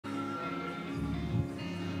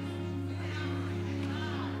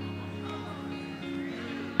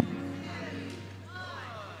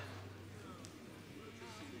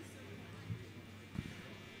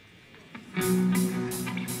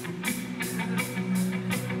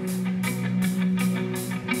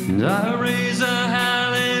And I raise a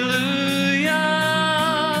hallelujah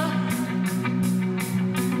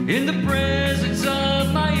in the presence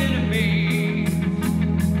of my enemy.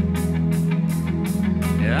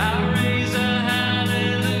 I raise a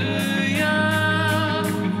hallelujah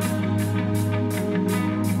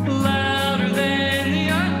louder than the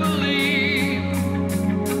unbelief.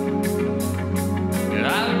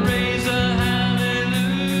 I raise a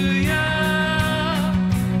hallelujah.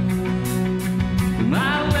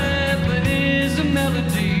 My weapon is a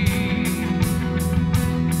melody.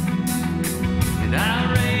 And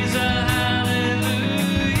I raise a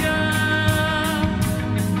hallelujah.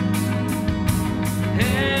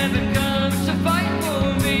 Heaven comes to fight for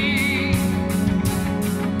me.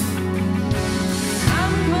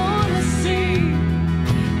 I'm gonna sing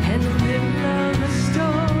in the middle of the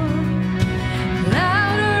storm.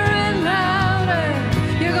 Louder and louder,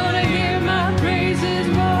 you're gonna hear my praises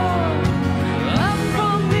roar. Up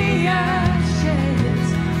from the ashes,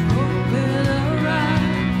 hope will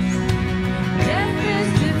arise. Death is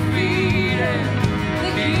defeated, the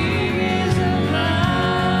King is alive.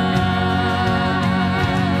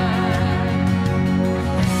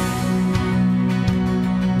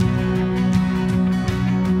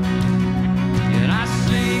 And I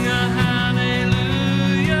sing a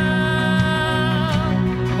hallelujah.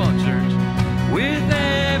 Come on, church. With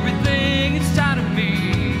everything inside of me.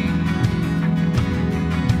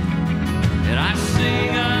 And I sing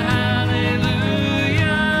a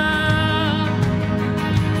hallelujah.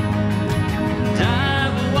 And I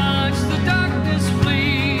will watch the darkness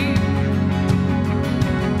flee.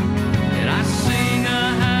 And I sing a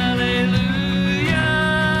hallelujah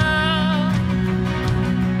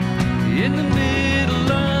in the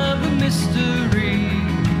middle of the mystery.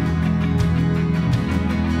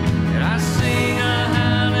 And I sing a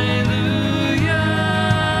hallelujah.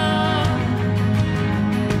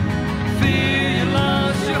 Fear you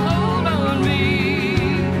lost your hold on me.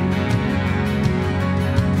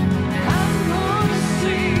 I'm gonna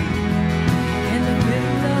sing in the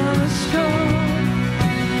middle of a storm.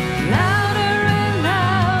 Louder and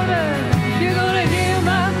louder, you're gonna hear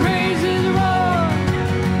my praises roar.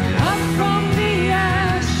 Up from the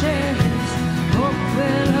ashes, hope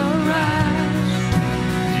will arise.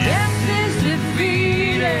 Death is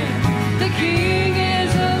defeated, the King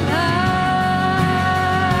is alive.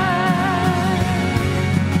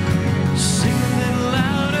 Sing a little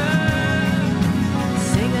louder.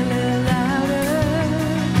 Sing a little louder,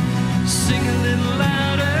 Sing a little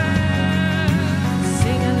louder.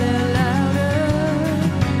 sing a little louder,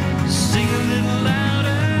 Sing a little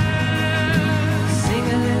louder. sing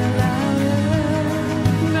a little louder.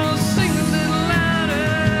 No, sing a little louder.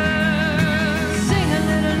 Sing a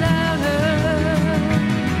little louder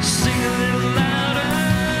Sing a little louder.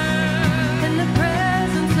 in the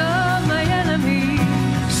presence of my enemy.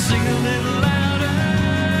 Sing a little louder.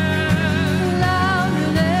 Louder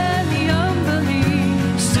than the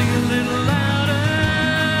unbelief. Sing a little louder.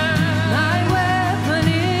 My weapon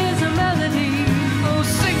is a melody. Oh,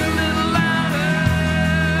 sing a little louder.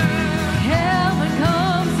 Heaven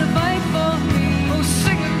comes to fight for me. Oh,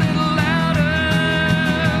 sing a little louder.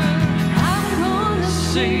 I'm gonna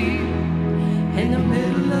sing in the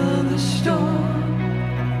middle of the storm.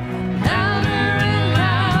 Louder and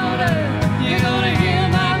louder, you're gonna hear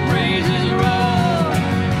my praises roar.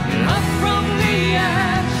 And up from the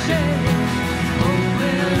ashes, hope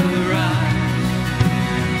will arise.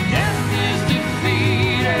 Death is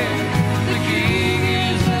defeated, the King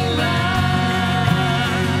is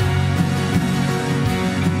alive.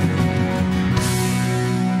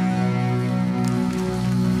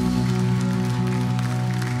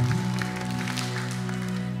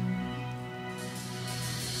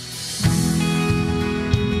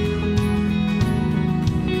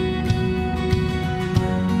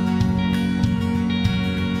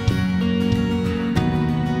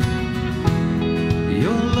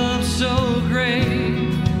 Your love so great,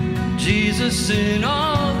 Jesus, in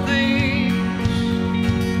all things.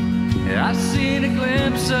 I've seen a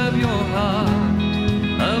glimpse of your heart,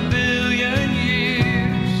 a billion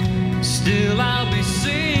years. Still I'll be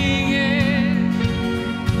singing.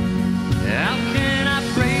 How can I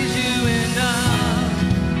praise you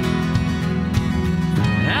enough?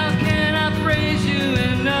 How can I praise you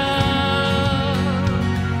enough?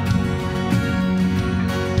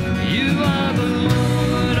 You are the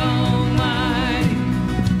Lord Almighty,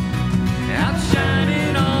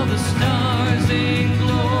 outshining all the stars in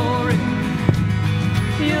glory.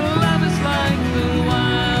 Your love is like the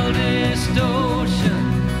wildest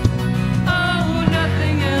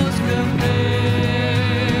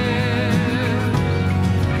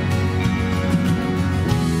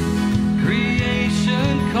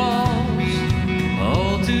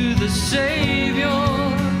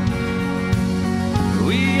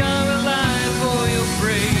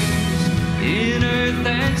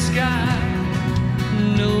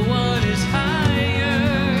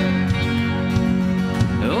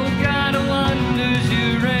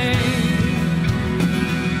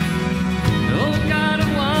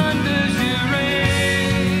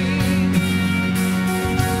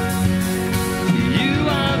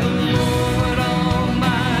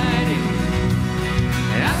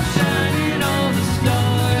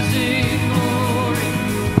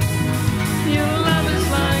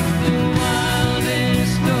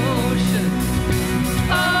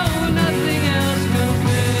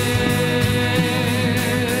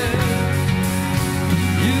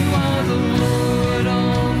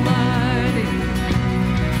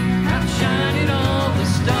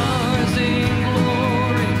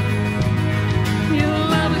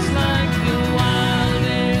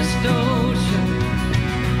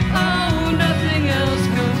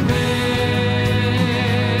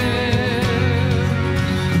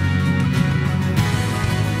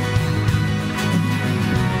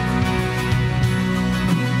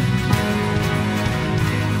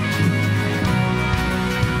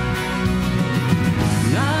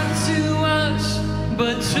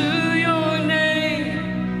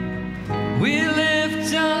We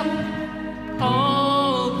lift up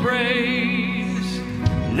all praise,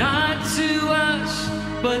 not to us,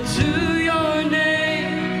 but to your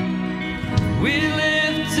name. We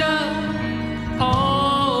lift up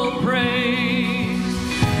all praise,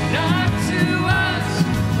 not to us,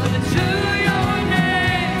 but to your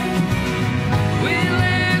name. We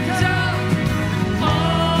lift up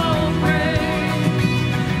all praise,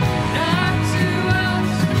 not to us,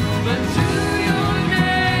 but to your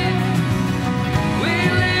name. We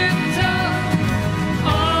lift up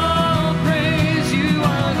all praise. You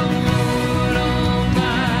are the Lord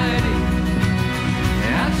Almighty,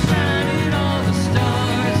 outshining all the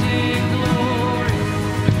stars in glory.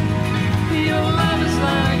 Your love is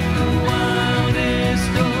like the wildest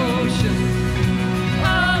ocean.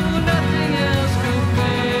 Oh, nothing else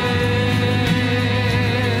compares.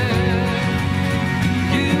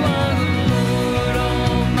 You are the Lord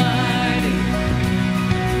Almighty,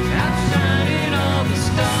 outshining all the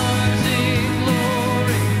stars in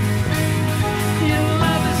glory. Your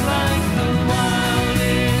love is like the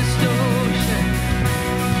wildest ocean.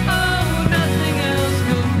 Oh, nothing else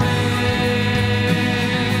compares.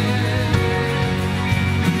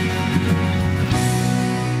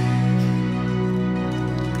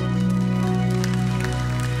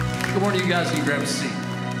 Good morning, you guys. You can grab a seat.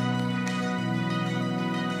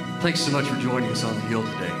 Thanks so much for joining us on the Hill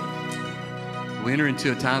today. We enter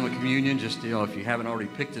into a time of communion. Just, if you haven't already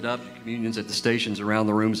picked it up, the communion's at the stations around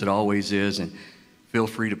the rooms. It always is, and feel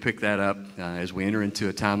free to pick that up as we enter into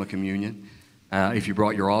a time of communion. If you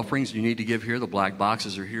brought your offerings, you need to give here. The black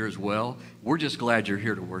boxes are here as well. We're just glad you're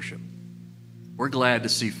here to worship. We're glad to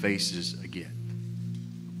see faces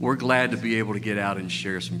again. We're glad to be able to get out and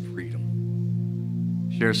share some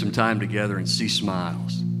freedom, share some time together and see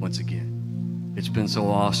smiles once again. It's been so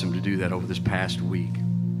awesome to do that over this past week.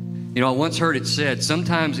 I once heard it said,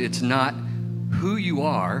 sometimes it's not who you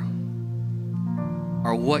are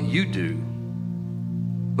or what you do,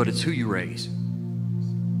 but it's who you raise.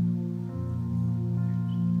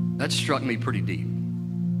 That struck me pretty deep.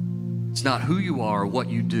 It's not who you are or what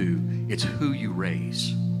you do, it's who you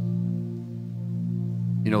raise.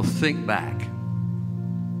 Think back.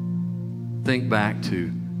 Think back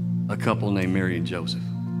to a couple named Mary and Joseph.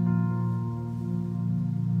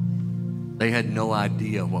 They had no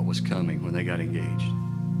idea what was coming when they got engaged.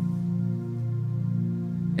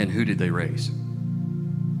 And who did they raise?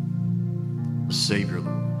 The Savior of the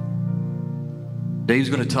world. Dave's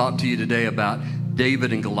going to talk to you today about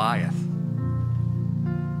David and Goliath.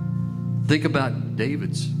 Think about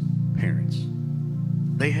David's parents.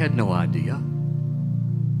 They had no idea.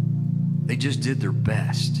 They just did their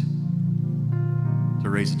best to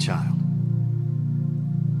raise a child.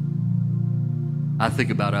 I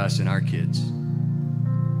think about us and our kids.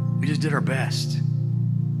 We just did our best.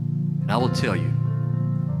 And I will tell you,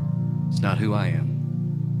 it's not who I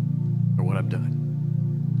am or what I've done.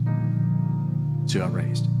 It's who I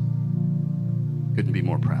raised. Couldn't be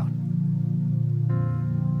more proud.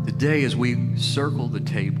 Today, as we circle the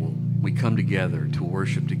table, we come together to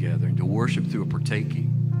worship together and to worship through a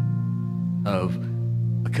partaking of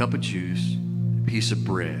a cup of juice, a piece of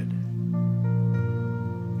bread.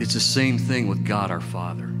 It's the same thing with God our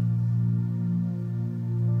Father.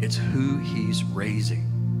 It's who He's raising.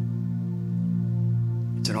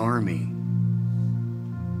 It's an army.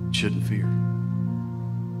 Shouldn't fear.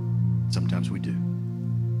 Sometimes we do.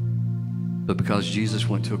 But because Jesus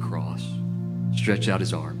went to a cross, stretched out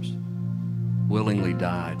His arms, willingly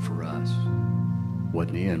died for us,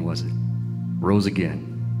 wasn't the end, was it? Rose again.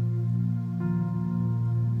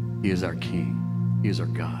 He is our King. He is our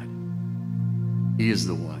God. He is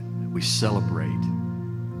the one that we celebrate,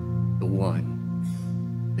 the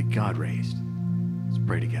one that God raised. Let's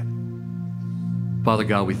pray together. Father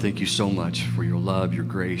God, we thank you so much for your love, your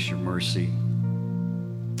grace, your mercy.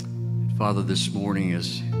 And Father, this morning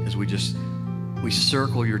as we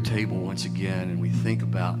circle your table once again and we think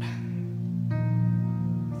about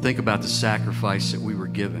the sacrifice that we were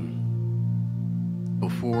given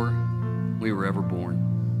before we were ever born.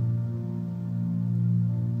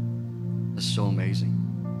 It's so amazing.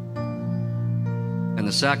 And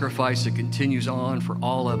the sacrifice that continues on for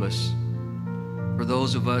all of us, for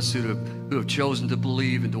those of us who have chosen to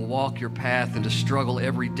believe and to walk your path and to struggle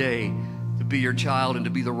every day to be your child and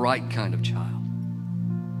to be the right kind of child.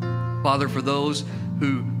 Father, for those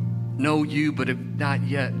who know you but have not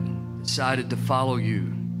yet decided to follow you.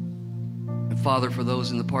 And Father, for those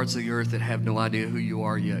in the parts of the earth that have no idea who you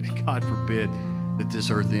are yet, God forbid that this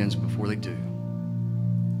earth ends before they do.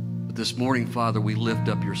 But this morning, Father, we lift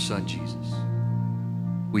up your Son, Jesus.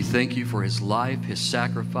 We thank you for his life, his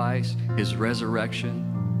sacrifice, his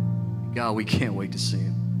resurrection. God, we can't wait to see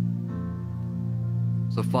him.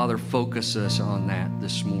 So, Father, focus us on that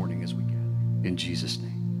this morning as we gather. In Jesus' name.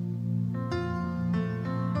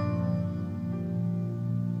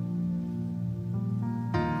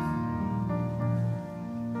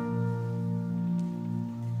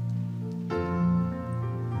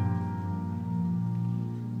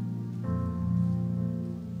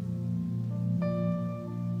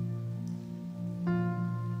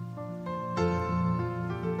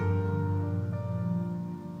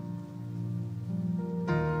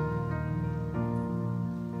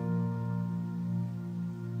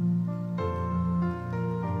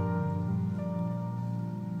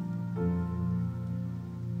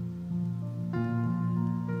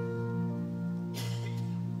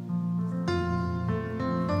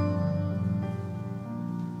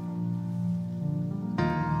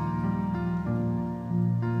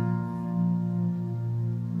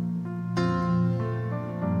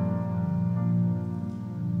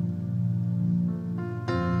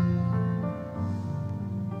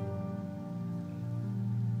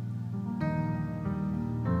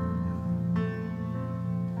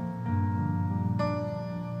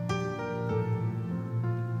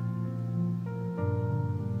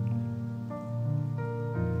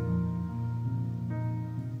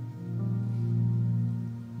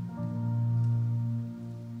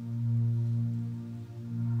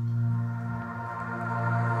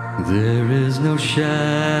 There is no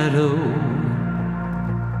shadow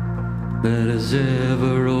that has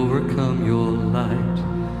ever overcome your light.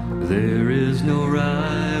 There is no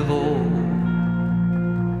rival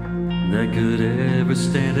that could ever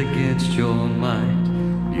stand against your might.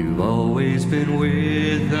 You've always been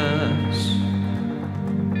with us.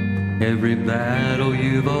 Every battle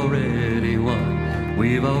you've already won.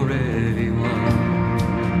 We've already won.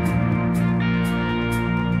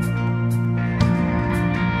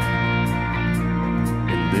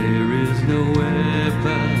 There is no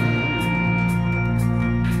weapon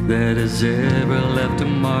that has ever left a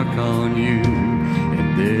mark on you,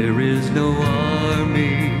 and there is no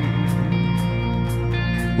army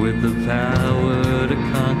with the power to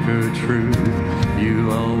conquer truth. You've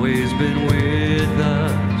always been with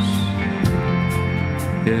us.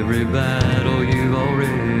 Every battle you've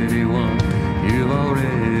already won. You've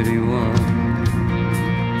already won.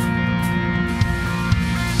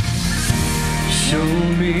 Show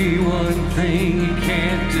me one thing he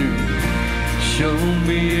can't do. Show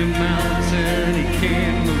me a mountain he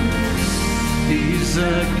can't move. He's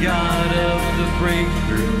a God of the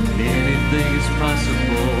breakthrough. Anything is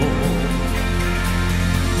possible.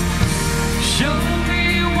 Show me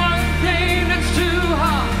one thing that's too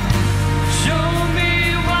hard. Show me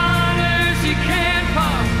waters he can't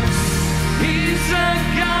part. He's a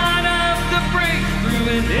God of the breakthrough,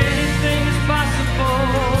 and anything is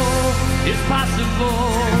possible. It's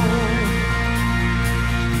possible.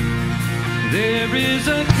 There is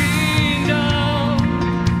a kingdom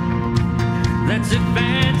that's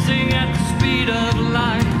advancing at the speed of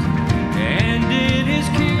light, and in his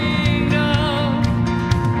kingdom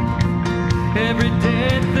every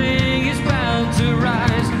dead thing is bound to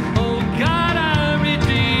rise. Oh God, our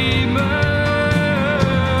Redeemer,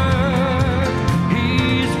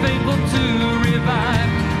 he is faithful to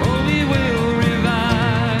revive. Oh, he will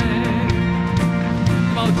revive.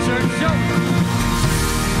 Come on, church, show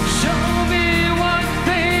me one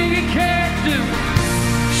thing he can't do.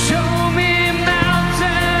 Show me a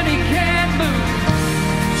mountain he can't move.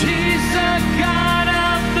 He's the God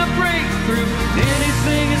of the breakthrough.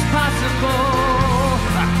 Anything is possible.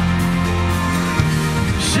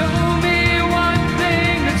 Show me one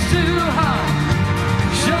thing that's too hard.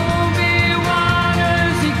 Show me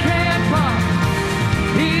waters he can't part.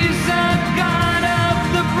 He's the God of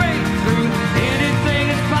the breakthrough. Anything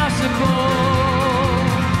is possible.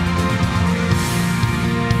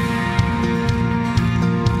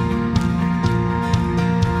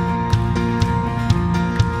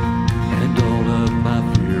 And all of my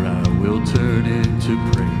fear I will turn into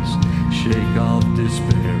praise. Shake off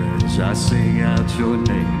despair as I sing out your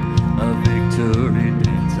name. A victory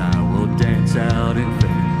dance, I will dance out in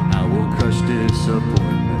faith. I will crush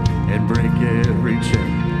disappointment and break every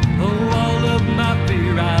chain. Oh, all of my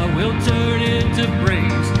fear I will turn into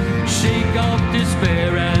praise. Shake off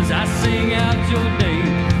despair as I sing out your name.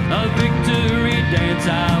 A victory dance,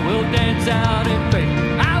 I will dance out in faith.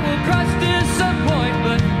 I will crush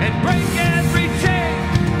disappointment and break every chain.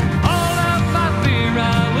 All of my fear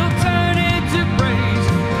I will turn into praise.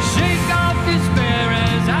 Shake off despair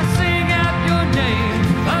as I sing out your name.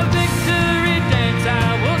 A victory dance,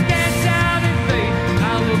 I will dance out in faith.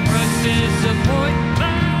 I will crush disappointment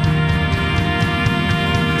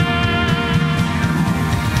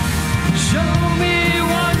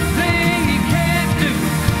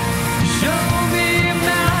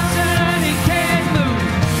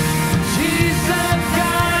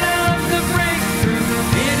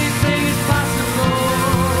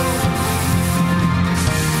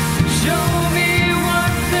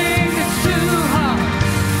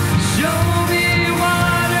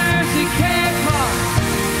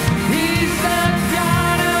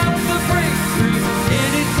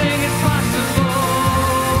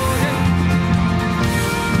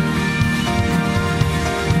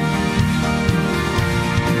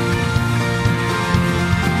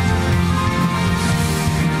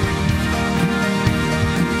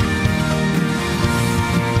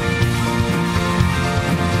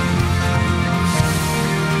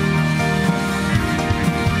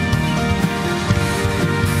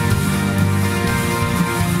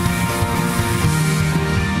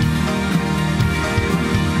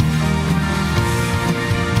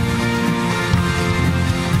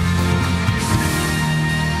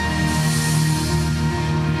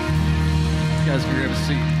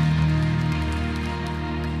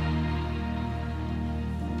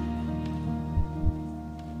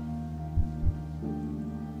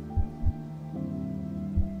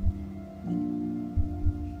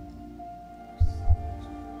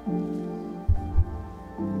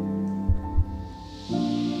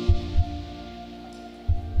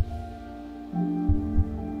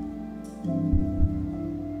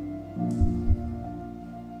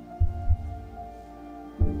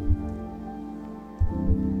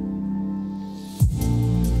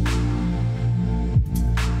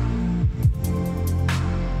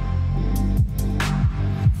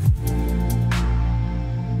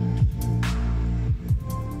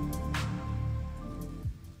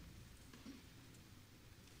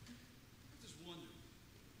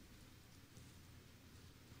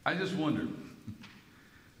I just wondered,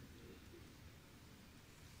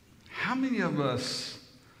 how many of us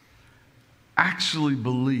actually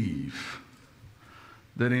believe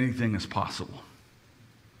that anything is possible?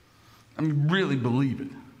 I mean, really believe it.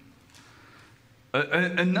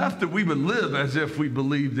 Enough that we would live as if we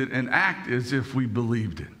believed it and act as if we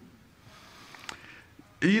believed it.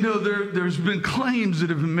 You know, there's been claims that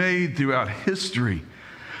have been made throughout history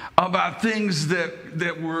about things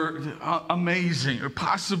that were amazing or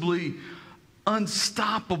possibly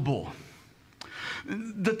unstoppable.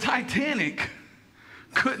 The Titanic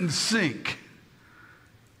couldn't sink,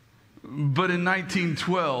 but in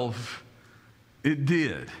 1912, it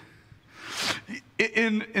did.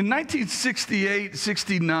 In 1968,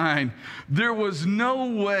 69, there was no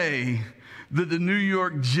way that the New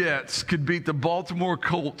York Jets could beat the Baltimore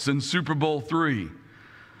Colts in Super Bowl III.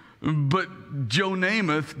 But Joe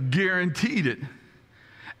Namath guaranteed it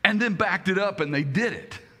and then backed it up, and they did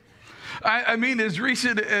it. I mean, as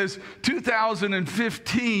recent as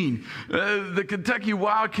 2015, the Kentucky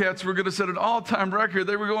Wildcats were going to set an all-time record.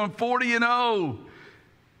 They were going 40-0,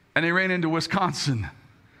 and they ran into Wisconsin,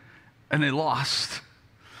 and they lost.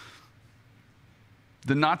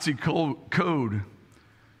 The Nazi code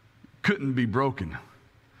couldn't be broken.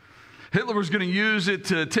 Hitler was going to use it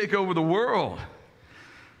to take over the world.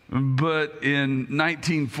 But in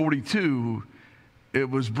 1942, it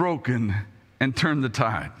was broken and turned the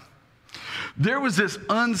tide. There was this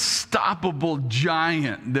unstoppable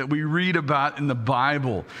giant that we read about in the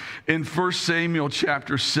Bible in 1 Samuel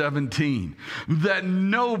chapter 17 that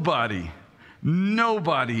nobody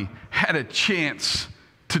had a chance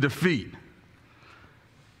to defeat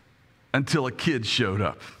until a kid showed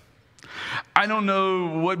up. I don't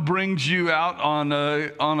know what brings you out on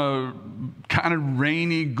a kind of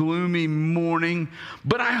rainy, gloomy morning,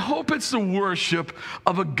 but I hope it's the worship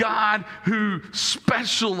of a God who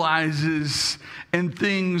specializes in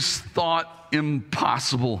things thought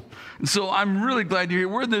impossible. And so I'm really glad you're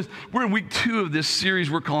here. We're in week 2 of this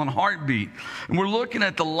series we're calling Heartbeat. And we're looking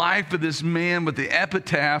at the life of this man with the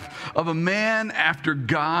epitaph of a man after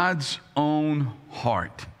God's own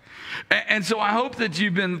heart. And so I hope that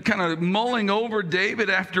you've been kind of mulling over David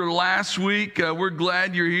after last week. We're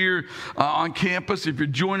glad you're here on campus. If you're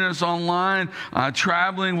joining us online,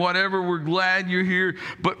 traveling, whatever, we're glad you're here.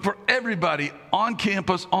 But for everybody on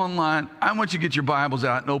campus, online, I want you to get your Bibles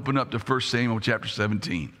out and open up to 1 Samuel chapter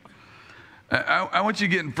 17. I want you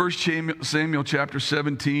to get in 1 Samuel chapter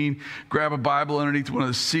 17, grab a Bible underneath one of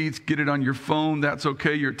the seats, get it on your phone, that's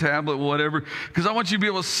okay, your tablet, whatever, because I want you to be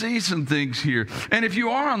able to see some things here. And if you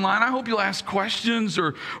are online, I hope you'll ask questions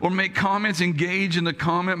or make comments, engage in the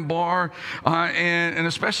comment bar, and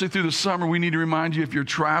especially through the summer, we need to remind you if you're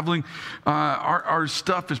traveling, our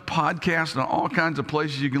stuff is podcast on all kinds of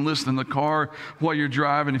places. You can listen in the car while you're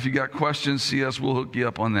driving. If you got questions, see us, we'll hook you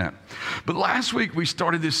up on that. But last week, we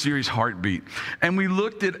started this series, Heartbeat. And we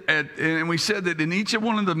looked at and we said that in each of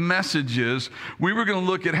one of the messages, we were going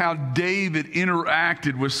to look at how David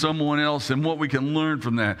interacted with someone else and what we can learn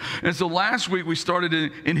from that. And so last week we started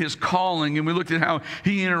in his calling, and we looked at how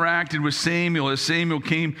he interacted with Samuel as Samuel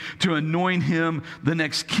came to anoint him the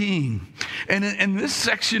next king. And in this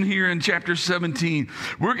section here in chapter 17,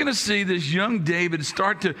 we're going to see this young David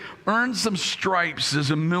start to earn some stripes as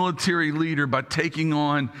a military leader by taking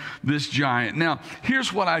on this giant. Now,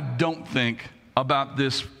 here's what I don't think about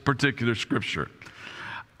this particular scripture.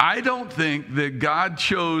 I don't think that God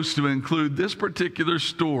chose to include this particular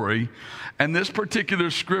story and this particular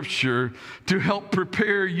scripture to help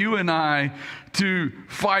prepare you and I to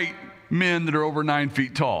fight men that are over 9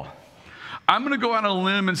 feet tall. I'm going to go out on a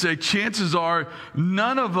limb and say chances are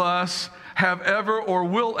none of us have ever or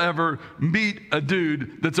will ever meet a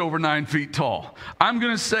dude that's over 9 feet tall. I'm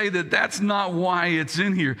going to say that that's not why it's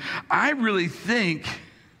in here. I really think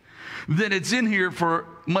that it's in here for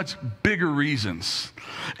much bigger reasons.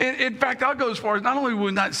 In fact, I'll go as far as not only will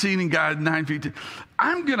we not see any guy 9 feet tall,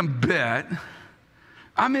 I'm going to bet,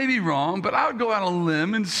 I may be wrong, but I would go out on a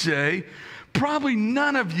limb and say probably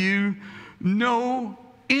none of you know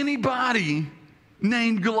anybody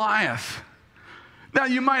named Goliath. Now,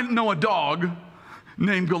 you might know a dog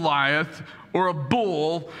named Goliath or a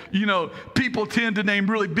bull. You know, people tend to name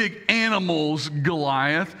really big animals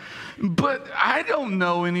Goliath. But I don't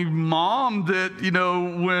know any mom that, you know,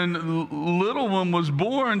 when little one was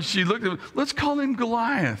born, she looked at him, let's call him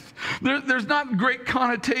Goliath. There's not great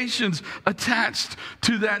connotations attached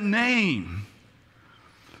to that name.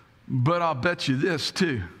 But I'll bet you this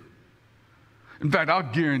too. In fact, I'll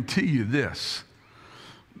guarantee you this,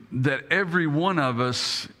 that every one of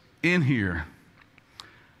us in here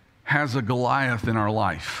has a Goliath in our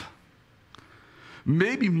life.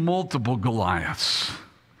 Maybe multiple Goliaths.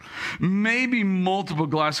 Maybe multiple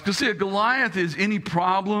Goliaths. Because see, a Goliath is any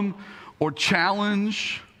problem or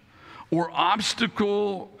challenge or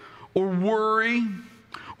obstacle or worry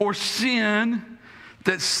or sin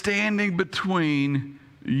that's standing between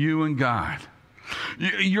you and God.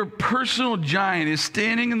 Your personal giant is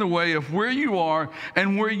standing in the way of where you are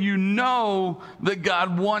and where you know that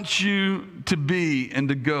God wants you to be and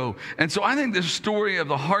to go. And so I think the story of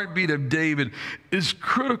the heartbeat of David is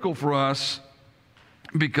critical for us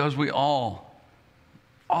because we all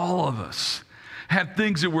of us, have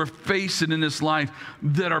things that we're facing in this life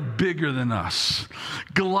that are bigger than us.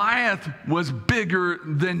 Goliath was bigger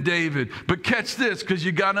than David. But catch this, because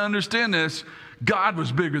you got to understand this, God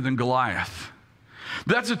was bigger than Goliath.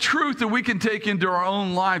 That's a truth that we can take into our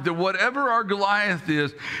own life, that whatever our Goliath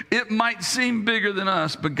is, it might seem bigger than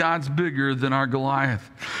us, but God's bigger than our Goliath.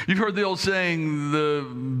 You've heard the old saying, the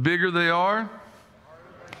bigger they are,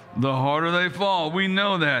 the harder they fall. We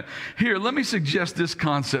know that. Here, let me suggest this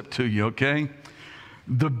concept to you, okay?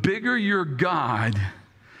 The bigger your God,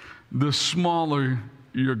 the smaller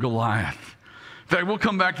your Goliath. In fact, we'll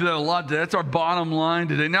come back to that a lot today. That's our bottom line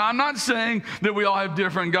today. Now, I'm not saying that we all have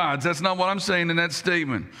different gods. That's not what I'm saying in that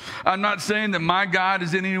statement. I'm not saying that my God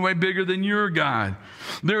is in any way bigger than your God.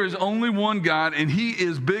 There is only one God, and He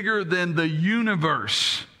is bigger than the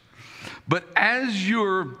universe. But as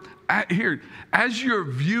your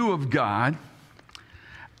view of God,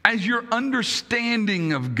 as your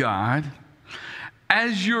understanding of God,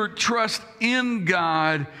 as your trust in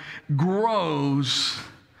God grows,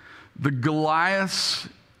 the Goliaths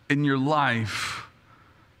in your life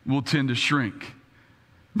will tend to shrink.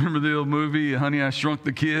 Remember the old movie, Honey, I Shrunk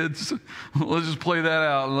the Kids? Let's just play that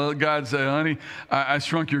out and let God say, honey, I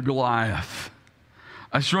shrunk your Goliath.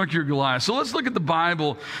 I shrunk your Goliath. So let's look at the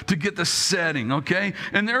Bible to get the setting, okay?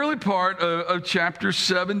 In the early part of chapter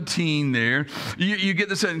 17 there, you get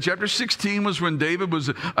the setting. Chapter 16 was when David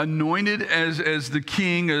was anointed as the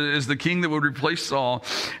king that would replace Saul.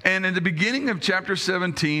 And in the beginning of chapter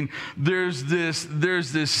 17, there's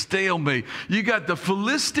this stalemate. You got the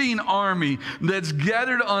Philistine army that's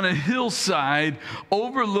gathered on a hillside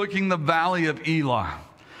overlooking the valley of Elah.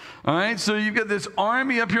 All right, so you've got this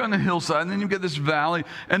army up here on the hillside, and then you've got this valley,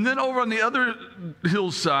 and then over on the other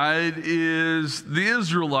hillside is the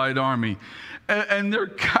Israelite army. And they're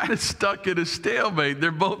kind of stuck at a stalemate.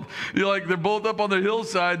 They're both up on the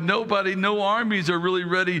hillside. No armies are really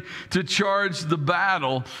ready to charge the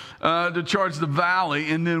battle, to charge the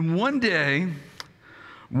valley. And then one day,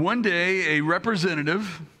 a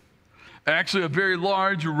representative, actually a very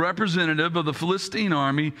large representative of the Philistine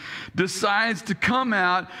army, decides to come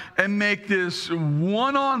out and make this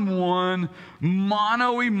one-on-one,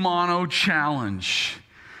 mano-a-mano challenge.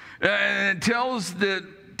 And it tells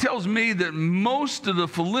me that most of the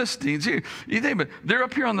Philistines, here, you think about it, they're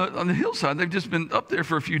up here on the hillside. They've just been up there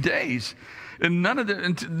for a few days, and none of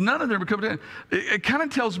them are coming down. It kind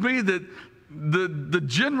of tells me that the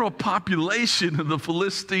general population of the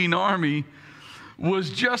Philistine army was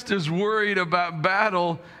just as worried about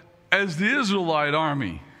battle as the Israelite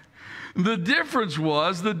army. The difference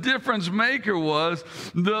maker was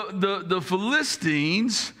the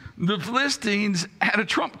Philistines had a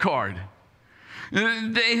trump card.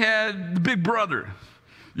 They had the big brother,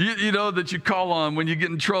 you know, that you call on when you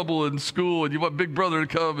get in trouble in school and you want big brother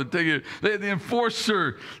to come and take you. They had the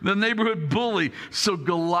enforcer, the neighborhood bully. So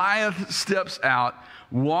Goliath steps out,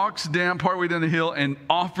 walks down partway down the hill, and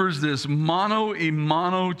offers this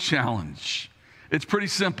mano-a-mano challenge. It's pretty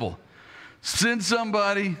simple. Send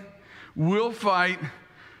somebody, we'll fight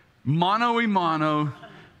mano-a-mano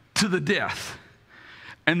to the death.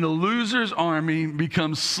 And the loser's army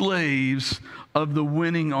becomes slaves of the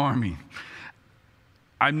winning army.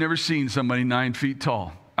 I've never seen somebody 9 feet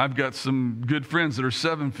tall. I've got some good friends that are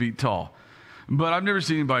 7 feet tall. But I've never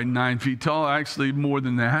seen anybody 9 feet tall, actually more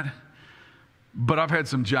than that. But I've had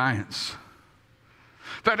some giants.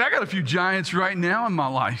 In fact, I got a few giants right now in my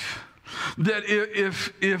life that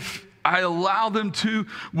if I allow them to,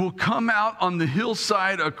 will come out on the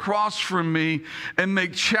hillside across from me and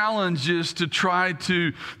make challenges to try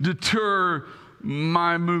to deter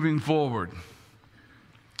my moving forward?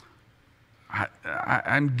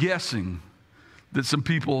 I'm guessing that some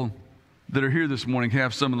people that are here this morning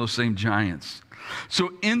have some of those same giants.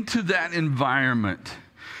 So into that environment,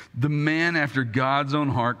 the man after God's own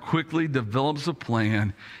heart quickly develops a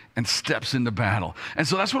plan and steps into battle. And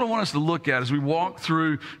so that's what I want us to look at as we walk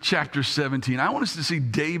through chapter 17. I want us to see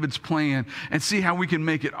David's plan and see how we can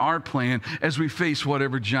make it our plan as we face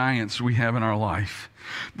whatever giants we have in our life.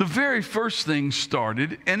 The very first thing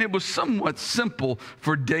started, and it was somewhat simple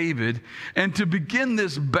for David. And to begin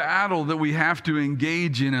this battle that we have to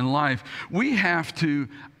engage in life, we have to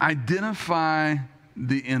identify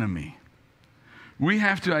the enemy. We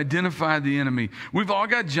have to identify the enemy. We've all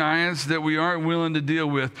got giants that we aren't willing to deal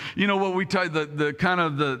with. You know what we tell the kind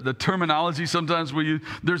of the terminology sometimes we use?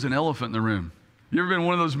 There's an elephant in the room. You ever been in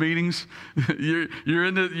one of those meetings?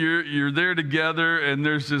 You're there together, and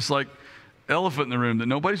there's this like elephant in the room that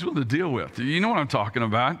nobody's willing to deal with. You know what I'm talking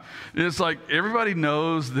about? It's like everybody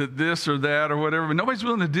knows that this or that or whatever, but nobody's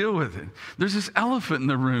willing to deal with it. There's this elephant in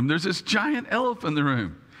the room. There's this giant elephant in the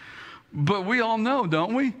room. But we all know,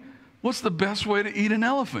 don't we? What's the best way to eat an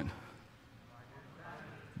elephant?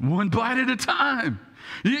 One bite at a time.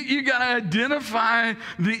 You got to identify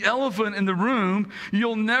the elephant in the room.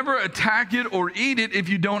 You'll never attack it or eat it if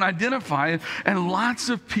you don't identify it. And lots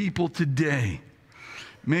of people today,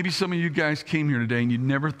 maybe some of you guys came here today and you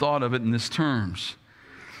never thought of it in these terms.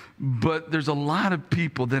 But there's a lot of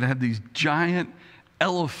people that have these giant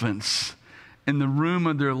elephants in the room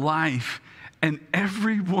of their life, and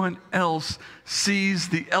everyone else sees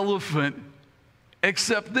the elephant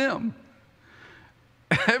except them.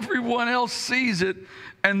 Everyone else sees it,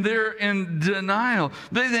 and they're in denial.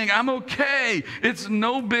 They think, I'm okay. It's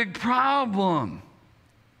no big problem.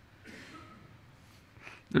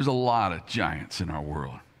 There's a lot of giants in our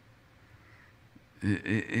world.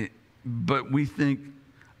 But we think,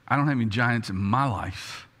 I don't have any giants in my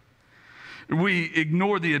life. We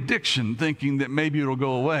ignore the addiction thinking that maybe it'll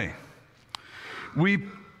go away. We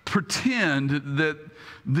pretend that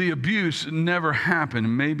the abuse never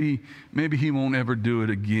happened. Maybe he won't ever do it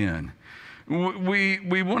again.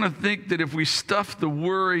 We want to think that if we stuff the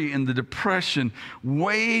worry and the depression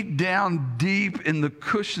way down deep in the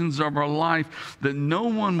cushions of our life, that no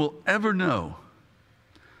one will ever know.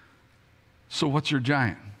 So what's your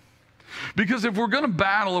giant? Because if we're going to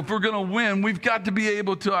battle, if we're going to win, we've got to be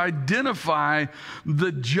able to identify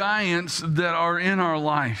the giants that are in our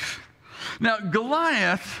life. Now,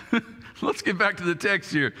 Goliath, let's get back to the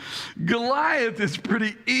text here. Goliath is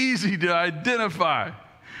pretty easy to identify.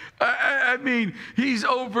 I mean, he's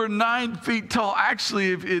over 9 feet tall.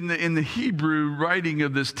 Actually, in the Hebrew writing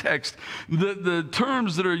of this text, the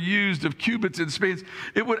terms that are used of cubits and spans,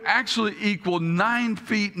 it would actually equal 9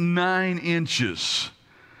 feet 9 inches.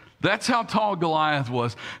 That's how tall Goliath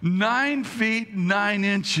was. 9 feet 9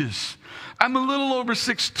 inches. I'm a little over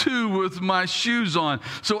 6'2" with my shoes on,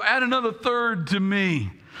 so add another third to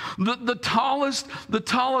me. The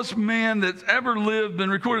tallest man that's ever lived, been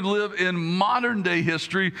recorded to live in modern day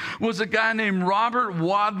history, was a guy named Robert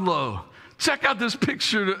Wadlow. Check out this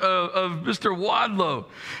picture of Mr. Wadlow.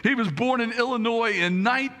 He was born in Illinois in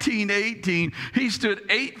 1918. He stood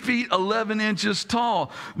 8 feet 11 inches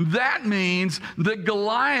tall. That means that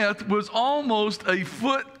Goliath was almost a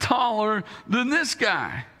foot taller than this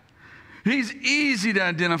guy. He's easy to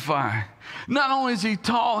identify. Not only is he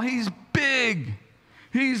tall, he's big.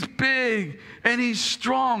 He's big and he's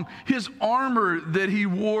strong. His armor that he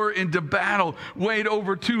wore into battle weighed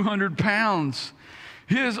over 200 pounds.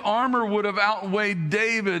 His armor would have outweighed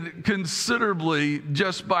David considerably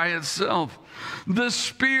just by itself. The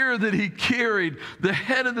spear that he carried, the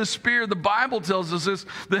head of the spear, the Bible tells us this,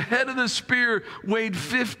 the head of the spear weighed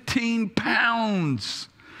 15 pounds.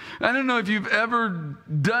 I don't know if you've ever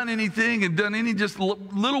done anything and done any just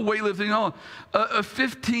little weightlifting. A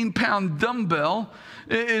 15-pound dumbbell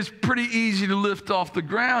is pretty easy to lift off the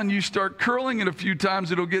ground. You start curling it a few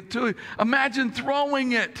times, it'll get to it. Imagine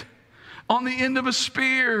throwing it on the end of a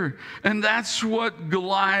spear. And that's what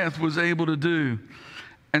Goliath was able to do.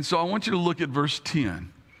 And so I want you to look at verse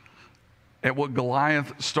 10, at what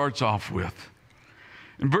Goliath starts off with.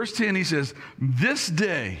 In verse 10, he says, This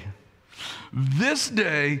day,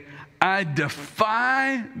 I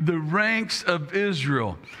defy the ranks of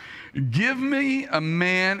Israel. Give me a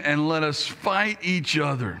man and let us fight each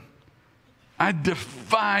other. I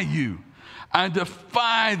defy you. I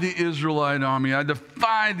defy the Israelite army. I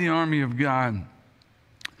defy the army of God.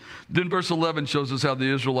 Then verse 11 shows us how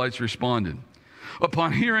the Israelites responded.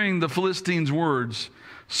 Upon hearing the Philistines' words,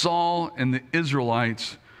 Saul and the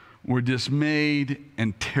Israelites were dismayed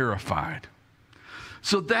and terrified.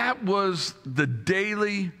 So that was the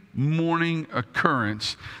daily morning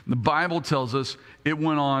occurrence. The Bible tells us it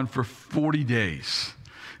went on for 40 days.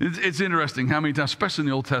 It's interesting how many times, especially in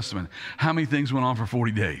the Old Testament, how many things went on for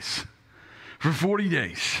 40 days. For 40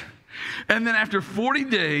 days. And then after 40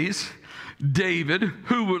 days, David,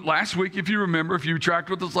 who last week, if you remember, if you tracked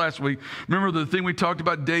with us last week, remember the thing we talked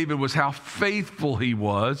about David was how faithful he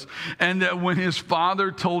was, and that when his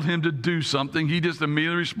father told him to do something, he just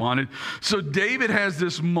immediately responded. So David has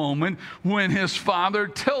this moment when his father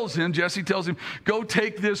tells him, Jesse tells him, go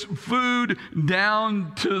take this food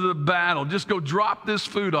down to the battle. Just go drop this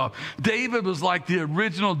food off. David was like the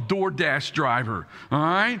original DoorDash driver, all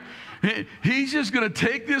right? He's just going to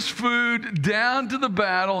take this food down to the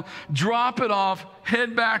battle, drop it off,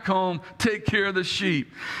 head back home, take care of the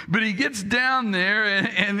sheep. But he gets down there,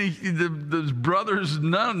 and his brothers,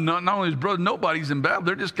 not only his brothers, nobody's in battle.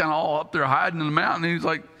 They're just kind of all up there hiding in the mountain. And he's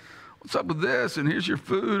like, what's up with this? And here's your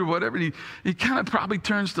food or whatever. And he kind of probably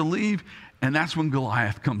turns to leave, and that's when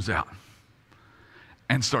Goliath comes out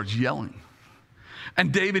and starts yelling.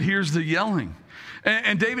 And David hears the yelling.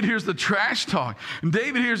 And David hears the trash talk. And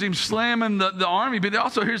David hears him slamming the army, but he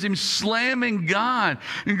also hears him slamming God.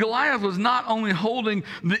 And Goliath was not only holding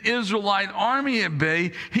the Israelite army at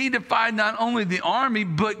bay, he defied not only the army,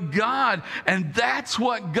 but God. And that's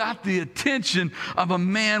what got the attention of a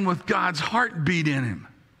man with God's heartbeat in him.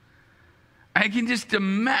 I can just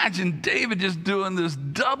imagine David just doing this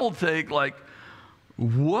double take like,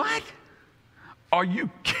 what? Are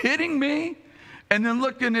you kidding me? And then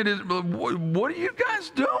looking at his, what are you guys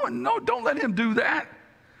doing? No, don't let him do that.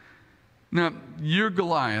 Now, your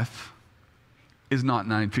Goliath is not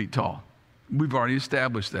 9 feet tall. We've already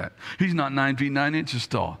established that. He's not 9 feet 9 inches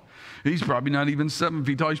tall. He's probably not even 7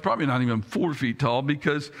 feet tall. He's probably not even 4 feet tall,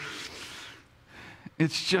 because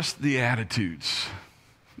it's just the attitudes.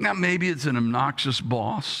 Now, maybe it's an obnoxious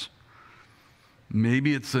boss.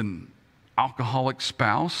 Maybe it's an alcoholic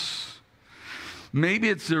spouse. Maybe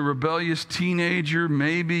it's a rebellious teenager.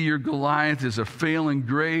 Maybe your Goliath is a failing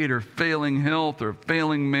grade or failing health or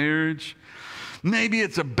failing marriage. Maybe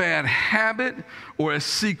it's a bad habit or a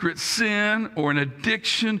secret sin or an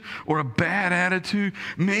addiction or a bad attitude.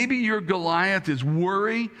 Maybe your Goliath is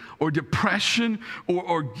worry or depression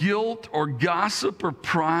or guilt or gossip or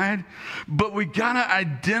pride. But we got to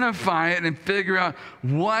identify it and figure out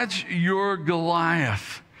what's your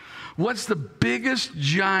Goliath. What's the biggest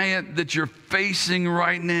giant that you're facing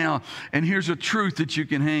right now? And here's a truth that you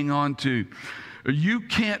can hang on to. You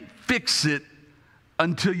can't fix it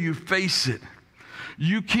until you face it.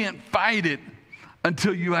 You can't fight it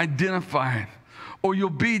until you identify it. Or you'll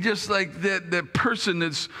be just like that person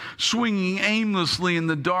that's swinging aimlessly in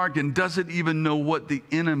the dark and doesn't even know what the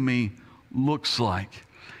enemy looks like.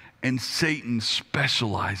 And Satan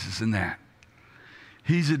specializes in that.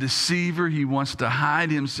 He's a deceiver. He wants to hide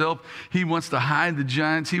himself. He wants to hide the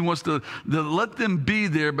giants. He wants to let them be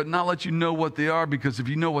there, but not let you know what they are, because if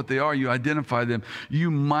you know what they are, you identify them, you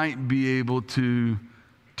might be able to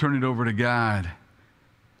turn it over to God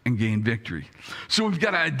and gain victory. So we've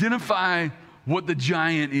got to identify what the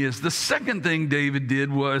giant is. The second thing David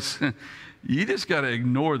did was, you just got to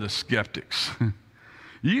ignore the skeptics.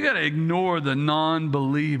 You got to ignore the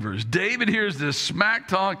non-believers. David hears this smack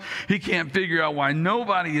talk. He can't figure out why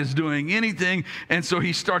nobody is doing anything, and so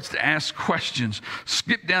he starts to ask questions.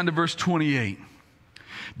 Skip down to verse 28.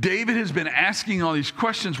 David has been asking all these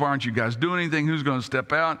questions. Why aren't you guys doing anything? Who's going to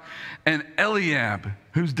step out? And Eliab,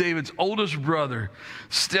 who's David's oldest brother,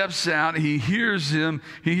 steps out. He hears him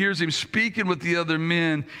speaking with the other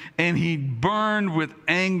men, and he burned with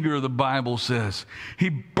anger, the Bible says. He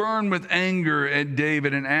burned with anger at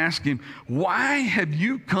David and asked him, why have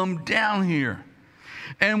you come down here?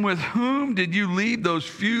 And with whom did you leave those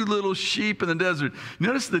few little sheep in the desert?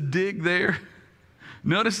 Notice the dig there.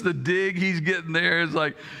 Notice the dig he's getting there. It's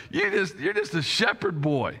like, you're just a shepherd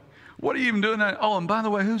boy. What are you even doing that? Oh, and by the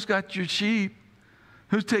way, who's got your sheep?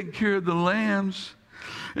 Who's taking care of the lambs?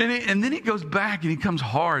 And then he goes back and he comes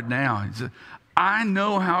hard now. He says, I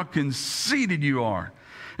know how conceited you are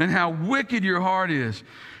and how wicked your heart is.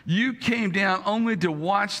 You came down only to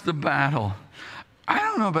watch the battle. I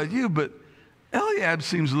don't know about you, but Eliab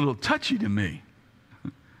seems a little touchy to me.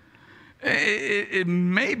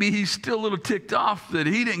 Maybe he's still a little ticked off that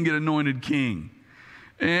he didn't get anointed king.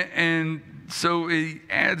 And so he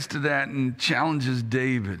adds to that and challenges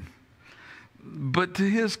David. But to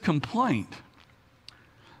his complaint,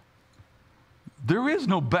 there is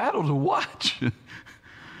no battle to watch.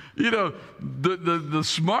 You know, the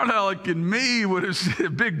smart aleck in me would have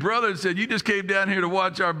said, big brother said, you just came down here to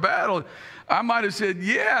watch our battle. I might have said,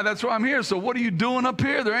 yeah, that's why I'm here. So what are you doing up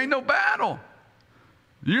here? There ain't no battle.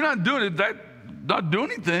 You're not doing it, not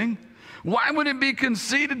doing anything. Why would it be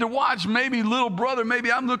conceited to watch maybe little brother,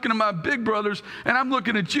 maybe I'm looking at my big brothers, and I'm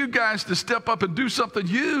looking at you guys to step up and do something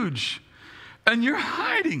huge, and you're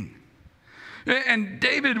hiding. And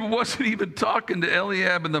David wasn't even talking to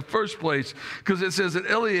Eliab in the first place, because it says that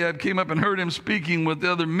Eliab came up and heard him speaking with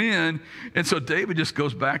the other men, and so David just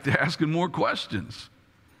goes back to asking more questions.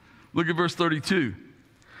 Look at verse 32.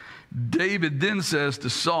 David then says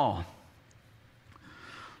to Saul,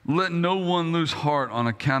 "Let no one lose heart on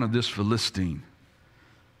account of this Philistine.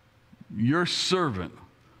 Your servant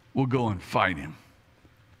will go and fight him.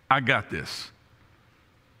 I got this.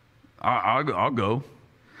 I'll go."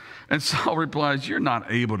 And Saul replies, "You're not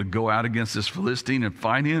able to go out against this Philistine and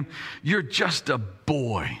fight him. You're just a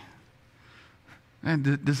boy."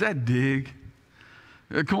 And does that dig?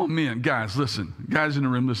 Come on, men, guys, listen. Guys in the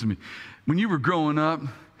room, listen to me. When you were growing up,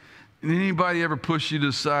 did anybody ever push you to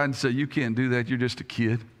the side and say, "You can't do that, you're just a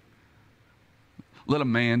kid"? Let a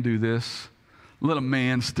man do this. Let a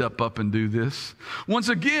man step up and do this. Once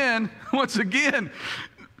again,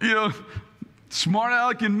 smart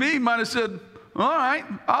aleck in me might have said, "All right,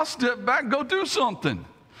 I'll step back, go do something.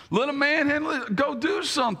 Let a man handle it, go do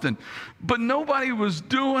something." But nobody was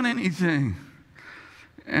doing anything.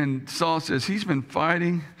 And Saul says he's been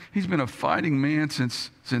a fighting man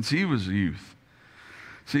since he was a youth.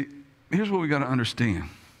 See, here's what we got to understand.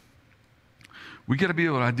 We got to be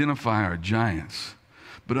able to identify our giants.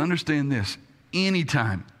 But understand this,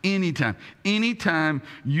 anytime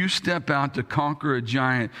you step out to conquer a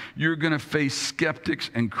giant, you're going to face skeptics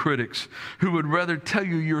and critics who would rather tell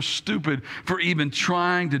you you're stupid for even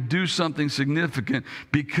trying to do something significant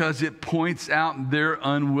because it points out their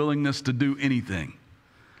unwillingness to do anything.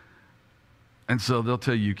 And so they'll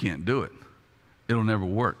tell you can't do it. It'll never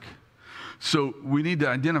work. So we need to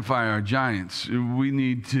identify our giants. We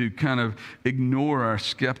need to kind of ignore our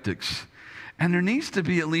skeptics. And there needs to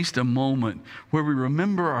be at least a moment where we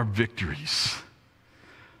remember our victories.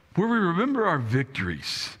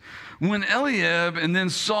 When Eliab and then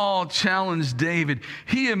Saul challenged David,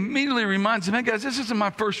 he immediately reminds him, "Hey guys, this isn't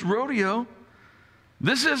my first rodeo.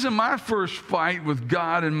 This isn't my first fight with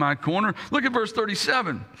God in my corner." Look at verse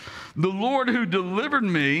 37. "The Lord who delivered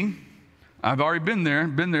me," I've already been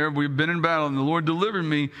there, we've been in battle, "and the Lord delivered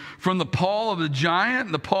me from the paw of the giant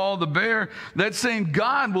and the paw of the bear. That same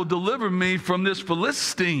God will deliver me from this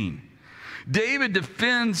Philistine." David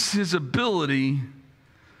defends his ability,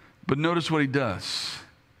 but notice what he does.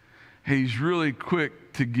 He's really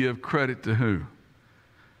quick to give credit to who?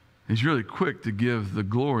 He's really quick to give the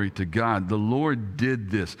glory to God. The Lord did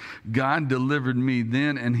this. God delivered me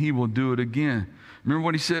then, and he will do it again. Remember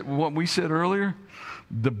what he said, what we said earlier?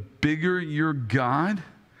 The bigger your God,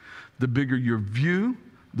 the bigger your view,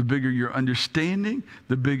 the bigger your understanding,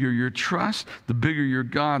 the bigger your trust, the bigger your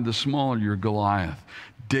God, the smaller your Goliath.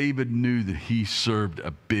 David knew that he served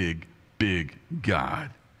a big, big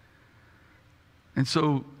God. And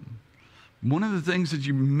so one of the things that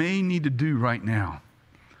you may need to do right now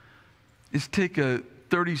is take a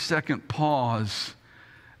 30-second pause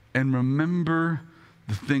and remember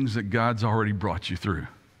the things that God's already brought you through.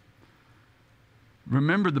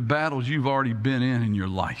 Remember the battles you've already been in your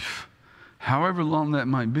life, however long that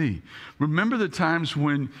might be. Remember the times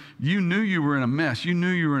when you knew you were in a mess, you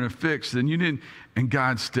knew you were in a fix, and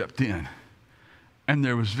God stepped in, and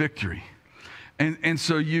there was victory. And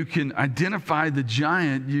so you can identify the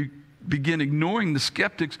giant, you begin ignoring the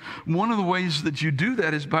skeptics. One of the ways that you do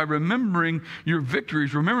that is by remembering your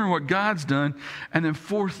victories, remembering what God's done, and then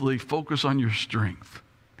fourthly, focus on your strength.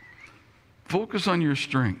 Focus on your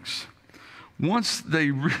strengths. Once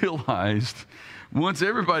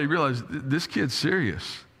everybody realized this kid's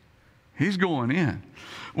serious, he's going in.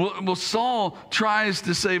 Well, Saul tries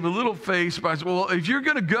to save a little face by saying, "Well, if you're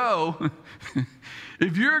going to go,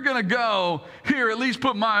 here, at least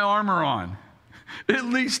put my armor on. At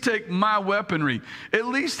least take my weaponry. At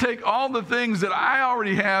least take all the things that I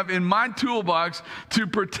already have in my toolbox to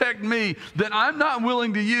protect me that I'm not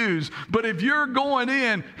willing to use. But if you're going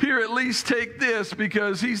in, here, at least take this,"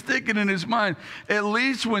 because he's thinking in his mind, at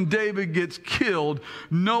least when David gets killed,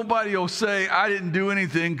 nobody will say, "I didn't do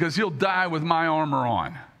anything," because he'll die with my armor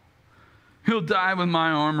on. He'll die with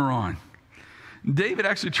my armor on. David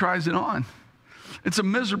actually tries it on. It's a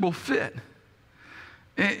miserable fit.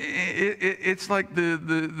 It's like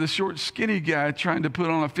the short, skinny guy trying to put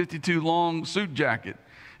on a 52 long suit jacket.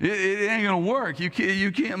 It ain't going to work.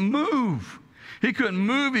 You can't move. He couldn't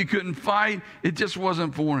move. He couldn't fight. It just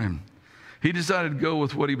wasn't for him. He decided to go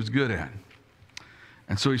with what he was good at.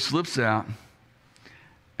 And so he slips out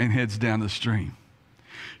and heads down the stream.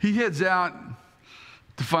 He heads out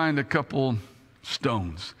to find a couple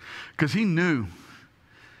stones. Because he knew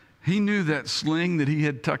that sling that he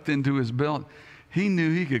had tucked into his belt. He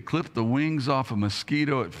knew he could clip the wings off a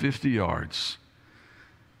mosquito at 50 yards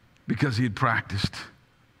because he had practiced.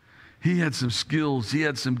 He had some skills. He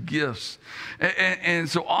had some gifts. And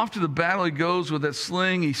so off to the battle he goes with that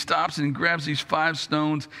sling. He stops and he grabs these 5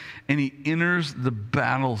 stones and he enters the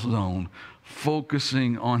battle zone,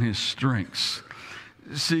 focusing on his strengths.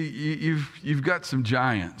 See, you've got some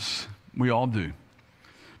giants. We all do.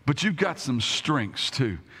 But you've got some strengths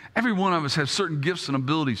too. Every one of us has certain gifts and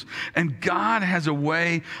abilities. And God has a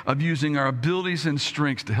way of using our abilities and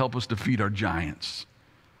strengths to help us defeat our giants.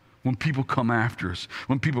 When people come after us,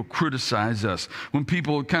 when people criticize us, when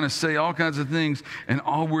people kind of say all kinds of things, and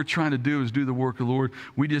all we're trying to do is do the work of the Lord,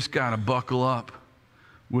 we just got to buckle up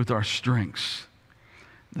with our strengths.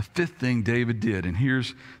 The 5th thing David did, and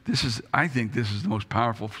I think this is the most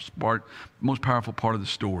powerful part of the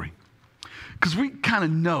story. Because we kind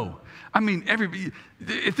of know. I mean,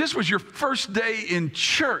 if this was your first day in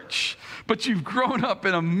church, but you've grown up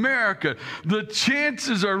in America, the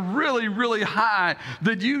chances are really, really high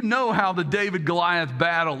that you know how the David-Goliath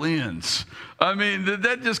battle ends. I mean,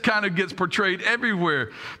 that just kind of gets portrayed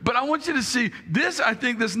everywhere. But I want you to see this. I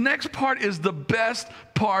think this next part is the best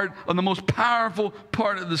part and the most powerful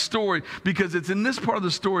part of the story, because it's in this part of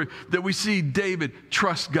the story that we see David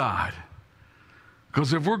trust God.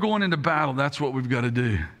 Because if we're going into battle, that's what we've got to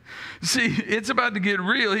do. See, it's about to get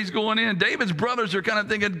real. He's going in. David's brothers are kind of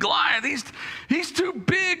thinking, Goliath, he's too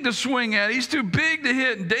big to swing at. He's too big to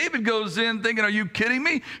hit. And David goes in thinking, are you kidding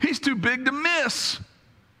me? He's too big to miss.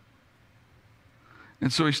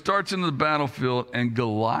 And so he starts into the battlefield, and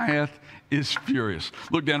Goliath is furious.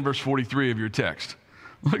 Look down at verse 43 of your text.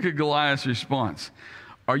 Look at Goliath's response.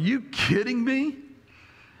 Are you kidding me?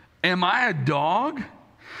 Am I a dog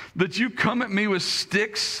that you come at me with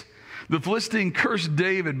sticks? The Philistine cursed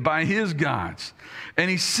David by his gods.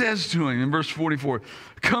 And he says to him in verse 44,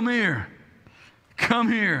 come here,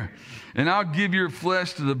 and I'll give your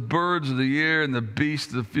flesh to the birds of the air and the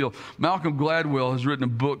beasts of the field. Malcolm Gladwell has written a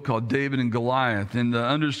book called David and Goliath, and the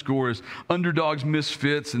underscore is Underdogs,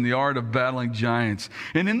 Misfits, and the Art of Battling Giants.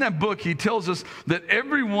 And in that book, he tells us that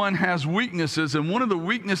everyone has weaknesses, and one of the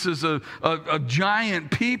weaknesses of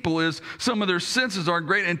giant people is some of their senses aren't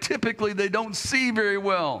great, and typically they don't see very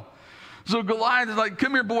well. So Goliath is like,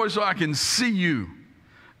 come here, boy, so I can see you,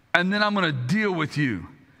 and then I'm going to deal with you.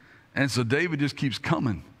 And so David just keeps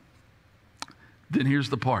coming. Then here's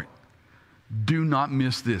the part. Do not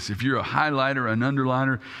miss this. If you're a highlighter, an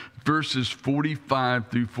underliner, verses 45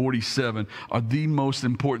 through 47 are the most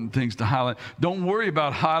important things to highlight. Don't worry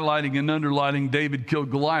about highlighting and underlining David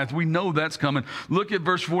killed Goliath. We know that's coming. Look at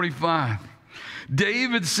verse 45.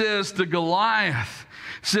 David says to Goliath,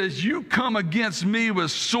 says, you come against me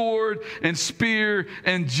with sword and spear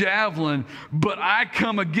and javelin, but I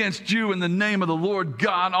come against you in the name of the Lord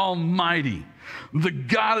God Almighty, the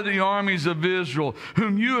God of the armies of Israel,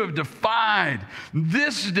 whom you have defied.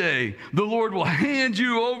 This day the Lord will hand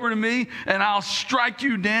you over to me, and I'll strike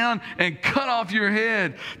you down and cut off your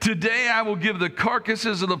head. Today I will give the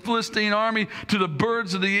carcasses of the Philistine army to the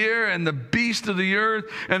birds of the air and the beasts of the earth,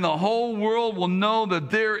 and the whole world will know that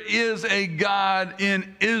there is a God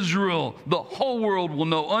in Israel. The whole world will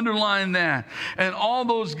know. Underline that. And all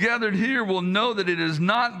those gathered here will know that it is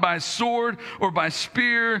not by sword or by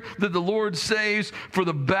spear that the Lord saves, for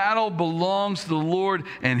the battle belongs to the Lord,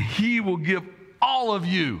 and he will give all of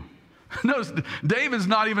you. Notice, David's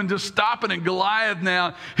not even just stopping at Goliath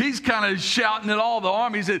now. He's kind of shouting at all the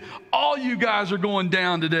army. He said, all you guys are going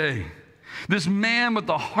down today. This man with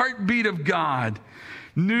the heartbeat of God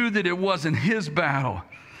knew that it wasn't his battle.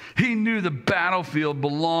 He knew the battlefield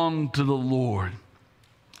belonged to the Lord.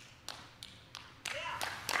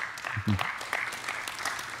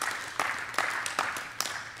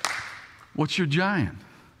 What's your giant?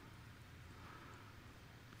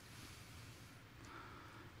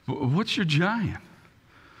 What's your giant?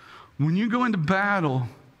 When you go into battle,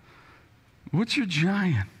 what's your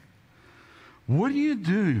giant? What do you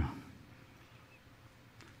do?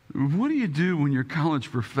 What do you do when your college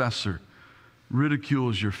professor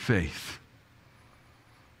ridicules your faith?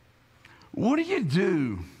 What do you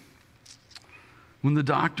do when the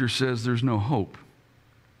doctor says there's no hope?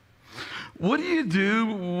 What do you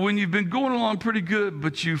do when you've been going along pretty good,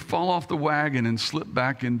 but you fall off the wagon and slip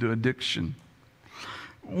back into addiction?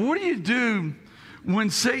 What do you do when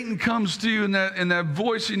Satan comes to you and that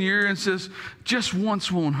voice in your ear and says, just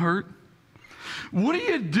once won't hurt? What do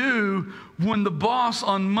you do when the boss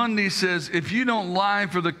on Monday says, if you don't lie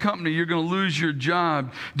for the company, you're going to lose your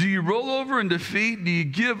job? Do you roll over in defeat? Do you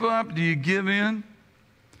give up? Do you give in?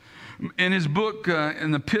 In his book, In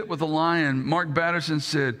the Pit with the Lion, Mark Batterson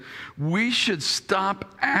said, we should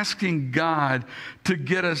stop asking God to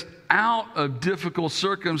get us out of difficult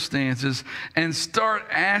circumstances and start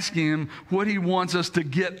asking him what he wants us to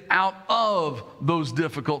get out of those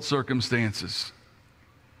difficult circumstances.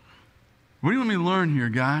 What do you want me to learn here,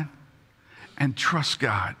 God? And trust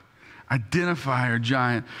God. Identify our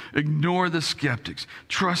giant. Ignore the skeptics.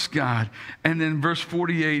 Trust God. And then verse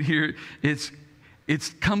 48 here,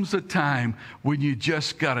 it comes a time when you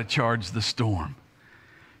just got to charge the storm.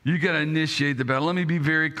 You got to initiate the battle. Let me be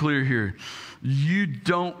very clear here.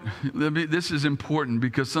 This is important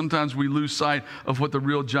because sometimes we lose sight of what the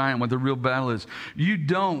real giant, what the real battle is. You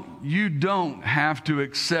don't have to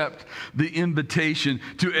accept the invitation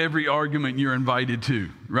to every argument you're invited to,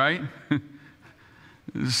 right?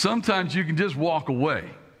 Sometimes you can just walk away.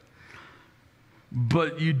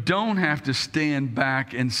 But you don't have to stand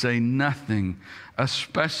back and say nothing,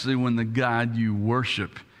 especially when the God you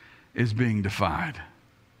worship is being defied.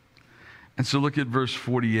 And so look at verse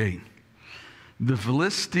 48. The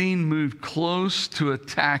Philistine moved close to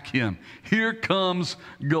attack him. Here comes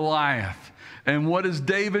Goliath. And what does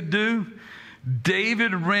David do?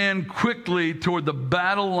 David ran quickly toward the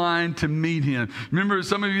battle line to meet him. Remember,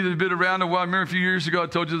 some of you that have been around a while, remember a few years ago I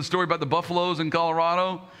told you the story about the buffaloes in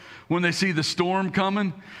Colorado? When they see the storm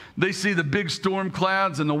coming, they see the big storm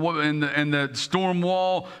clouds and the storm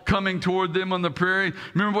wall coming toward them on the prairie.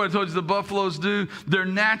 Remember what I told you the buffaloes do? Their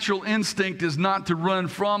natural instinct is not to run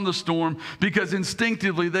from the storm because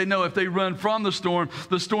instinctively they know if they run from the storm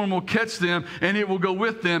will catch them and it will go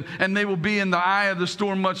with them and they will be in the eye of the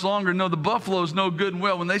storm much longer. No, the buffaloes know good and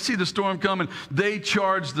well. When they see the storm coming, they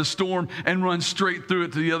charge the storm and run straight through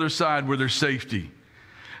it to the other side where there's safety.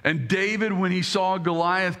 And David, when he saw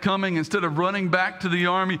Goliath coming, instead of running back to the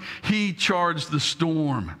army, he charged the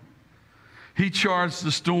storm. He charged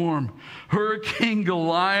the storm. Hurricane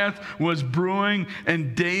Goliath was brewing,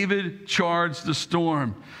 and David charged the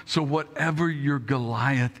storm. So whatever your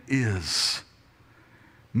Goliath is,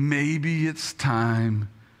 maybe it's time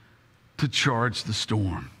to charge the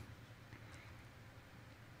storm.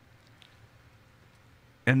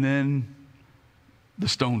 And then the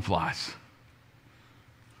stone flies.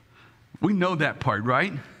 We know that part,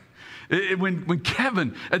 right? When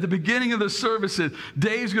Kevin, at the beginning of the service, said,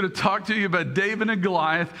 Dave's going to talk to you about David and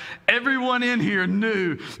Goliath, everyone in here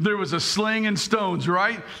knew there was a sling and stones,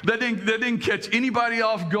 right? That didn't catch anybody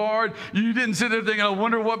off guard. You didn't sit there thinking, I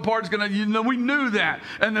wonder what part's going to, we knew that.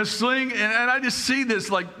 And the sling, and I just see this,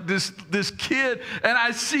 like this kid, and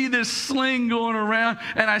I see this sling going around,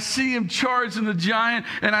 and I see him charging the giant,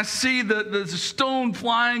 and I see the stone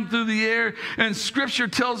flying through the air, and Scripture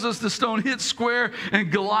tells us the stone hit square,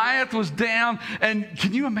 and Goliath was down. And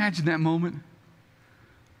can you imagine that moment?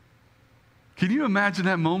 Can you imagine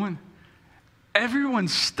that moment?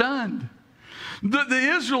 Everyone's stunned.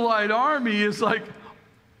 The Israelite army is like,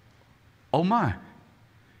 oh my,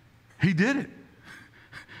 he did it.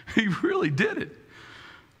 He really did it.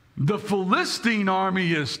 The Philistine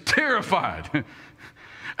army is terrified.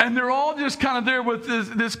 And they're all just kind of there with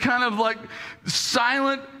this kind of like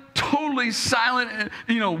silent, totally silent,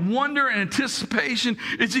 wonder and anticipation.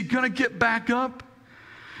 Is he going to get back up?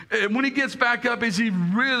 And when he gets back up, is he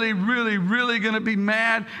really, really, really going to be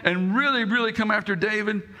mad and really, really come after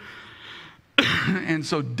David? And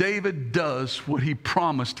so David does what he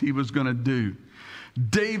promised he was going to do.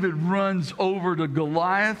 David runs over to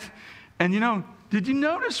Goliath. And did you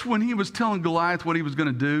notice when he was telling Goliath what he was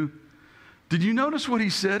going to do? Did you notice what he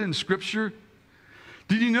said in Scripture?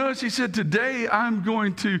 Did you notice he said, today I'm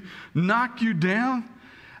going to knock you down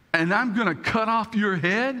and I'm going to cut off your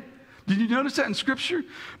head? Did you notice that in Scripture?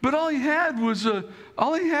 But all he had was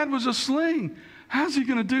a sling. How's he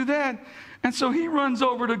going to do that? And so he runs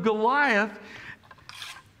over to Goliath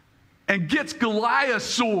and gets Goliath's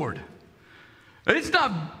sword. It's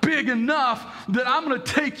not big enough that I'm going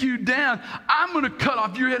to take you down. I'm going to cut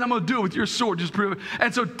off your head. I'm going to do it with your sword. Just prove it.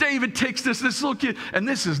 And so David takes this little kid, and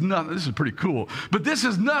this is nothing. This is pretty cool. But this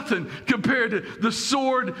is nothing compared to the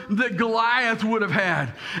sword that Goliath would have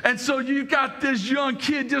had. And so you got this young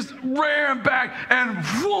kid just rearing back, and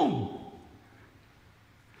boom.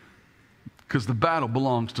 Because the battle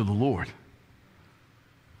belongs to the Lord.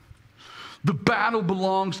 The battle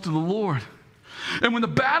belongs to the Lord. And when the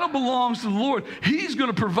battle belongs to the Lord, He's going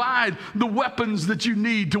to provide the weapons that you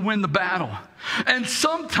need to win the battle. And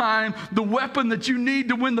sometime the weapon that you need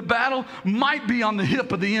to win the battle might be on the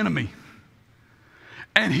hip of the enemy.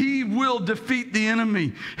 And he will defeat the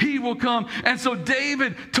enemy. He will come. And so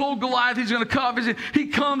David told Goliath he's going to cut off his head. He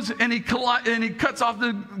comes and he cuts off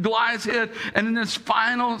the Goliath's head. And in this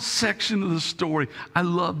final section of the story, I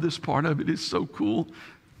love this part of it. It's so cool.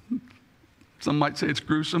 Some might say it's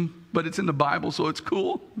gruesome, but it's in the Bible, so it's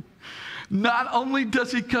cool. Not only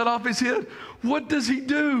does he cut off his head, what does he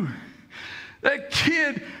do? That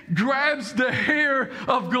kid grabs the hair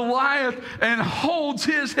of Goliath and holds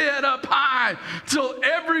his head up high so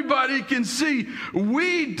everybody can see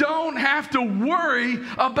we don't have to worry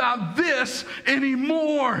about this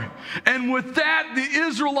anymore. And with that, the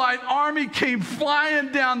Israelite army came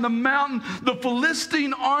flying down the mountain. The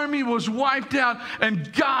Philistine army was wiped out,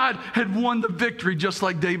 and God had won the victory just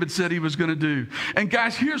like David said he was going to do. And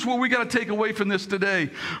guys, here's what we got to take away from this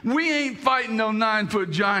today. We ain't fighting no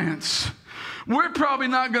 9-foot giants. We're probably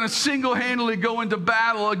not going to single-handedly go into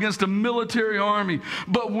battle against a military army.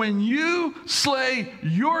 But when you slay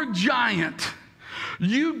your giant,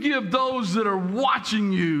 you give those that are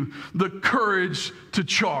watching you the courage to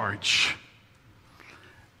charge.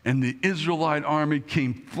 And the Israelite army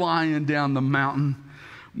came flying down the mountain,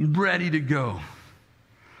 ready to go.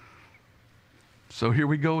 So here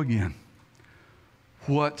we go again.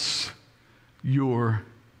 What's your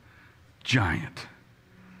giant?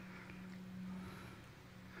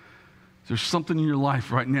 There's something in your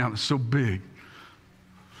life right now that's so big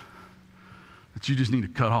that you just need to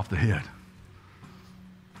cut off the head.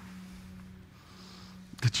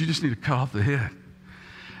 That you just need to cut off the head.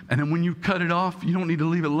 And then when you cut it off, you don't need to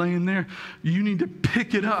leave it laying there. You need to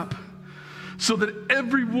pick it up so that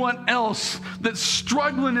everyone else that's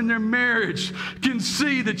struggling in their marriage can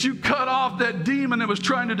see that you cut off that demon that was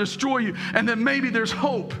trying to destroy you, and that maybe there's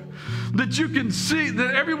hope. That you can see,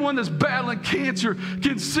 that everyone that's battling cancer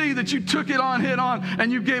can see that you took it on head on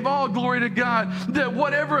and you gave all glory to God. That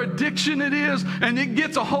whatever addiction it is, and it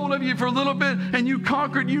gets a hold of you for a little bit and you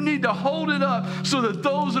conquer it, you need to hold it up so that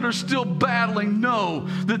those that are still battling know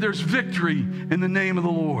that there's victory in the name of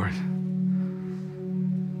the Lord.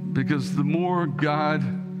 Because the more God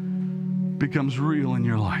becomes real in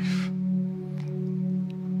your life,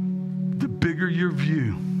 the bigger your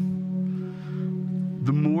view,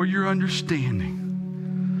 the more your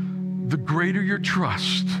understanding, the greater your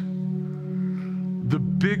trust, the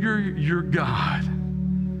bigger your God,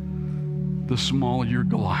 the smaller your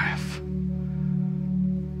Goliath.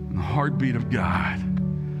 And the heartbeat of God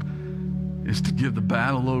is to give the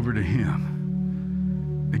battle over to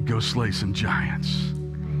Him and go slay some giants.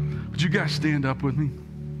 Would you guys stand up with me?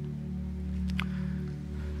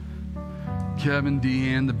 Kevin,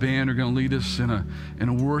 Deanne, the band are going to lead us in a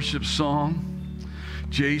worship song.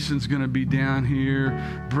 Jason's going to be down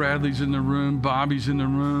here. Bradley's in the room. Bobby's in the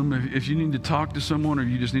room. If you need to talk to someone or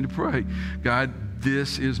you just need to pray, God,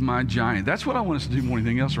 this is my giant. That's what I want us to do more than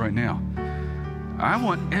anything else right now. I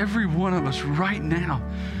want every one of us right now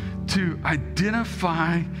to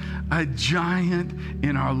identify a giant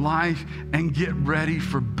in our life and get ready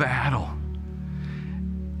for battle.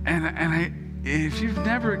 If you've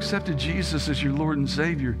never accepted Jesus as your Lord and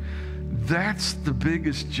Savior, that's the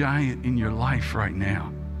biggest giant in your life right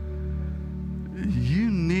now.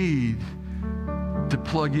 You need to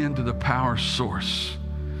plug into the power source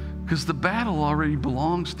because the battle already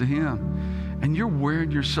belongs to Him and you're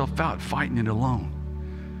wearing yourself out fighting it alone.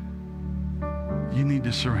 You need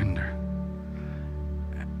to surrender.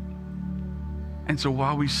 And so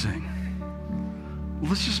while we sing,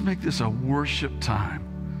 let's just make this a worship time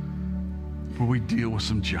where we deal with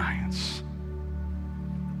some giants.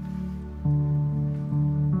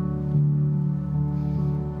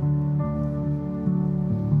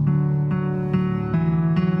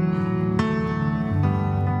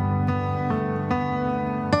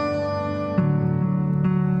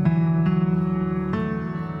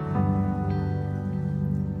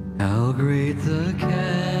 How great the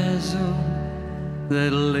chasm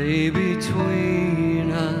that lay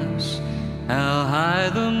between us, how high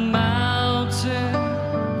the mountain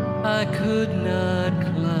I could not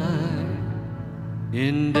climb.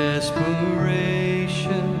 In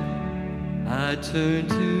desperation I turned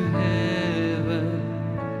to heaven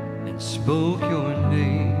and spoke your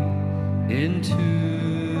name into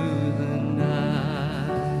the night.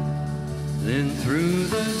 Then through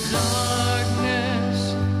the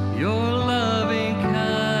darkness your loving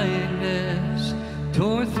kindness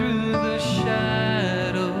tore through the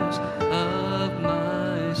shadows of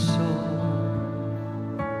my soul.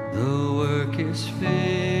 The work is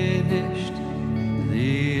finished,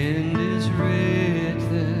 the end is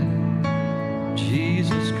written.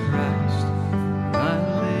 Jesus Christ, my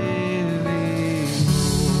living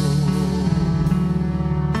hope.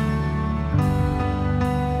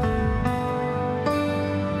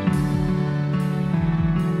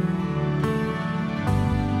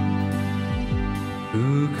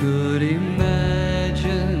 Who could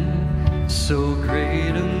imagine so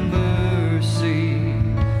great a mercy?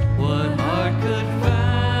 What heart could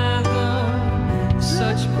fathom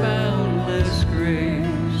such boundless grace?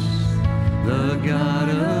 The God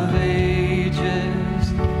of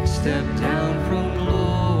ages stepped down from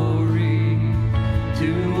glory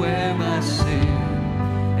to wear my sin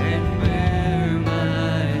and bear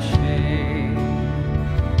my shame.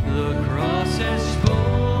 The cross has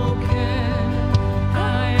spoken,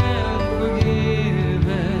 I am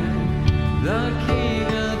forgiven. The King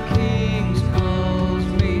of Kings calls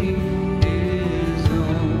me his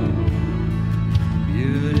own.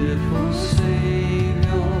 Beautiful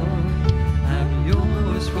Savior, I'm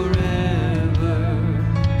yours forever.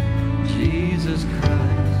 Jesus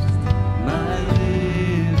Christ, my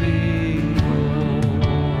living hope.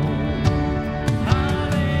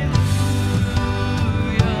 Hallelujah,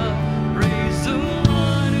 praise the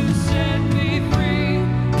one who set me free.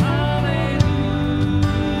 Hallelujah,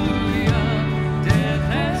 death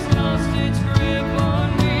has lost its grip on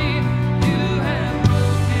me. You have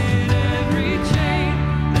broken every chain.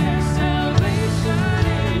 There's salvation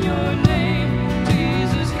in your name,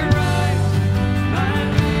 Jesus Christ, my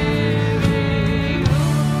living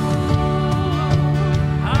hope.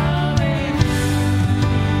 Hallelujah,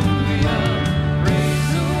 praise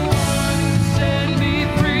the one who set me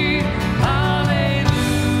free. Hallelujah,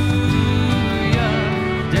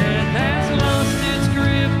 death has lost its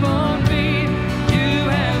grip on me. You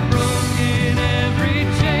have broken every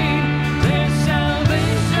chain. There's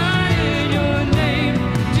salvation in your name,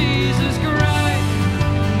 Jesus Christ,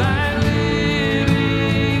 my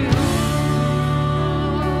living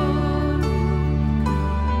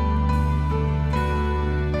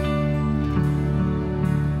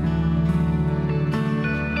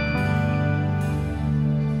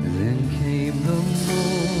Then came the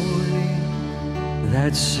morning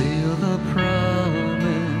that sealed the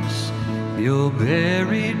promise. Your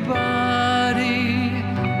buried body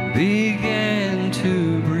began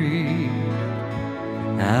to breathe.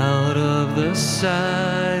 Out of the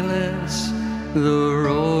silence, the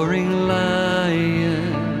roaring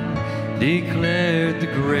lion declared the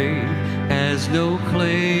grave has no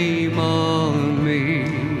claim on me.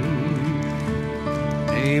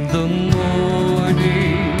 Came the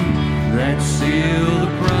morning that sealed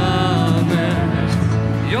the promise.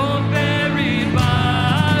 Your buried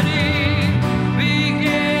body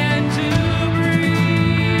began to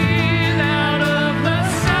breathe. Out of the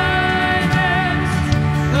silence,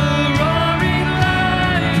 the roaring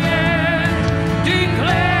lion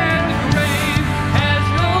declared the grave has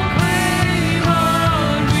no claim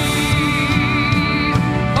on me.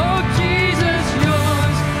 Oh Jesus,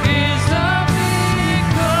 yours is the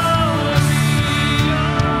victory.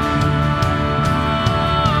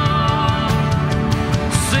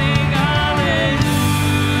 Sing hallelujah,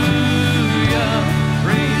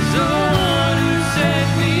 praise the one who set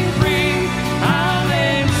me free.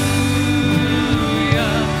 Hallelujah,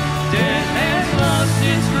 death has lost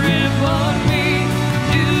its grip on me.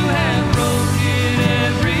 You have broken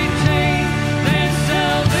every chain. There's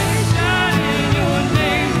salvation in your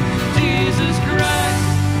name, Jesus Christ,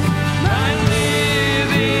 my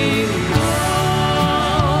living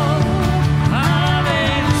hope.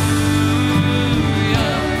 Hallelujah,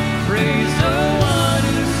 praise the one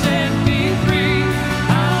who set me free.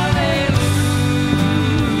 Hallelujah,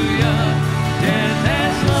 death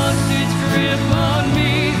has lost its grip on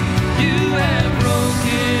me. You have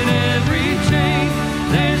broken every chain.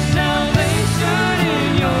 There's salvation in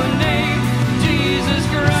your name, Jesus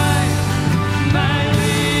Christ, my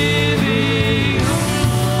living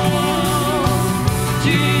hope.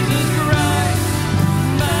 Jesus Christ,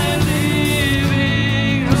 my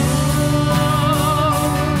living hope.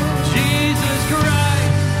 Jesus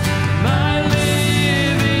Christ, my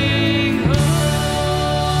living hope.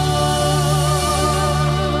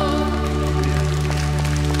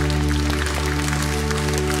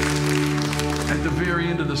 At the very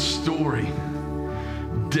end of the story,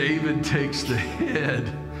 David takes the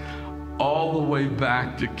head all the way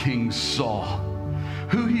back to King Saul,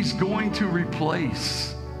 who he's going to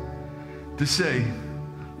replace, to say,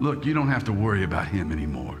 look, you don't have to worry about him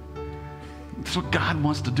anymore. That's what God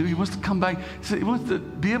wants to do. He wants to come back. He wants to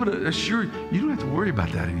be able to assure you, you don't have to worry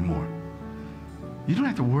about that anymore. You don't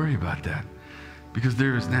have to worry about that, because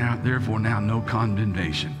there is now, therefore now, no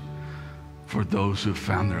condemnation for those who have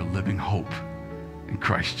found their living hope in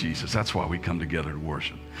Christ Jesus. That's why we come together to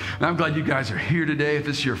worship. And I'm glad you guys are here today. If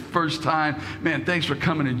it's your first time, man, thanks for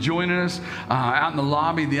coming and joining us. Out in the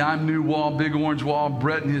lobby, the I'm New wall, big orange wall,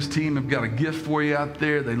 Brett and his team have got a gift for you out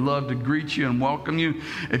there. They love to greet you and welcome you.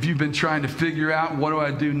 If you've been trying to figure out what do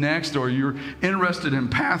I do next, or you're interested in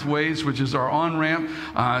Pathways, which is our on-ramp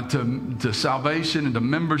to salvation and to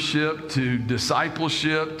membership, to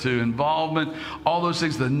discipleship, to involvement, all those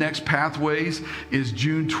things, the next Pathways is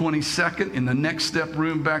June 22nd in the Next Step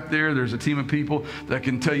room back there. There's a team of people that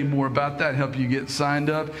can tell you more about that, help you get signed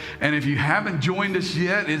up. And if you haven't joined us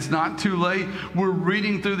yet, it's not too late. We're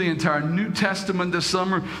reading through the entire New Testament this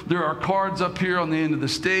summer. There are cards up here on the end of the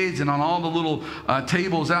stage and on all the little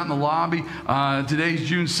tables out in the lobby. Today's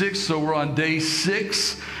June 6th, so we're on day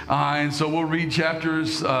 6. And so we'll read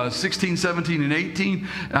chapters 16, 17, and 18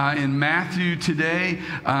 in Matthew today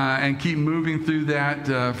and keep moving through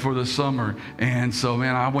that for the summer. And so,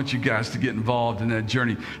 man, I want you guys to get involved in that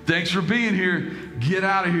journey. Thanks for being here. Get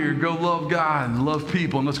out of here. Go love God and love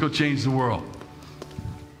people, and let's go change the world.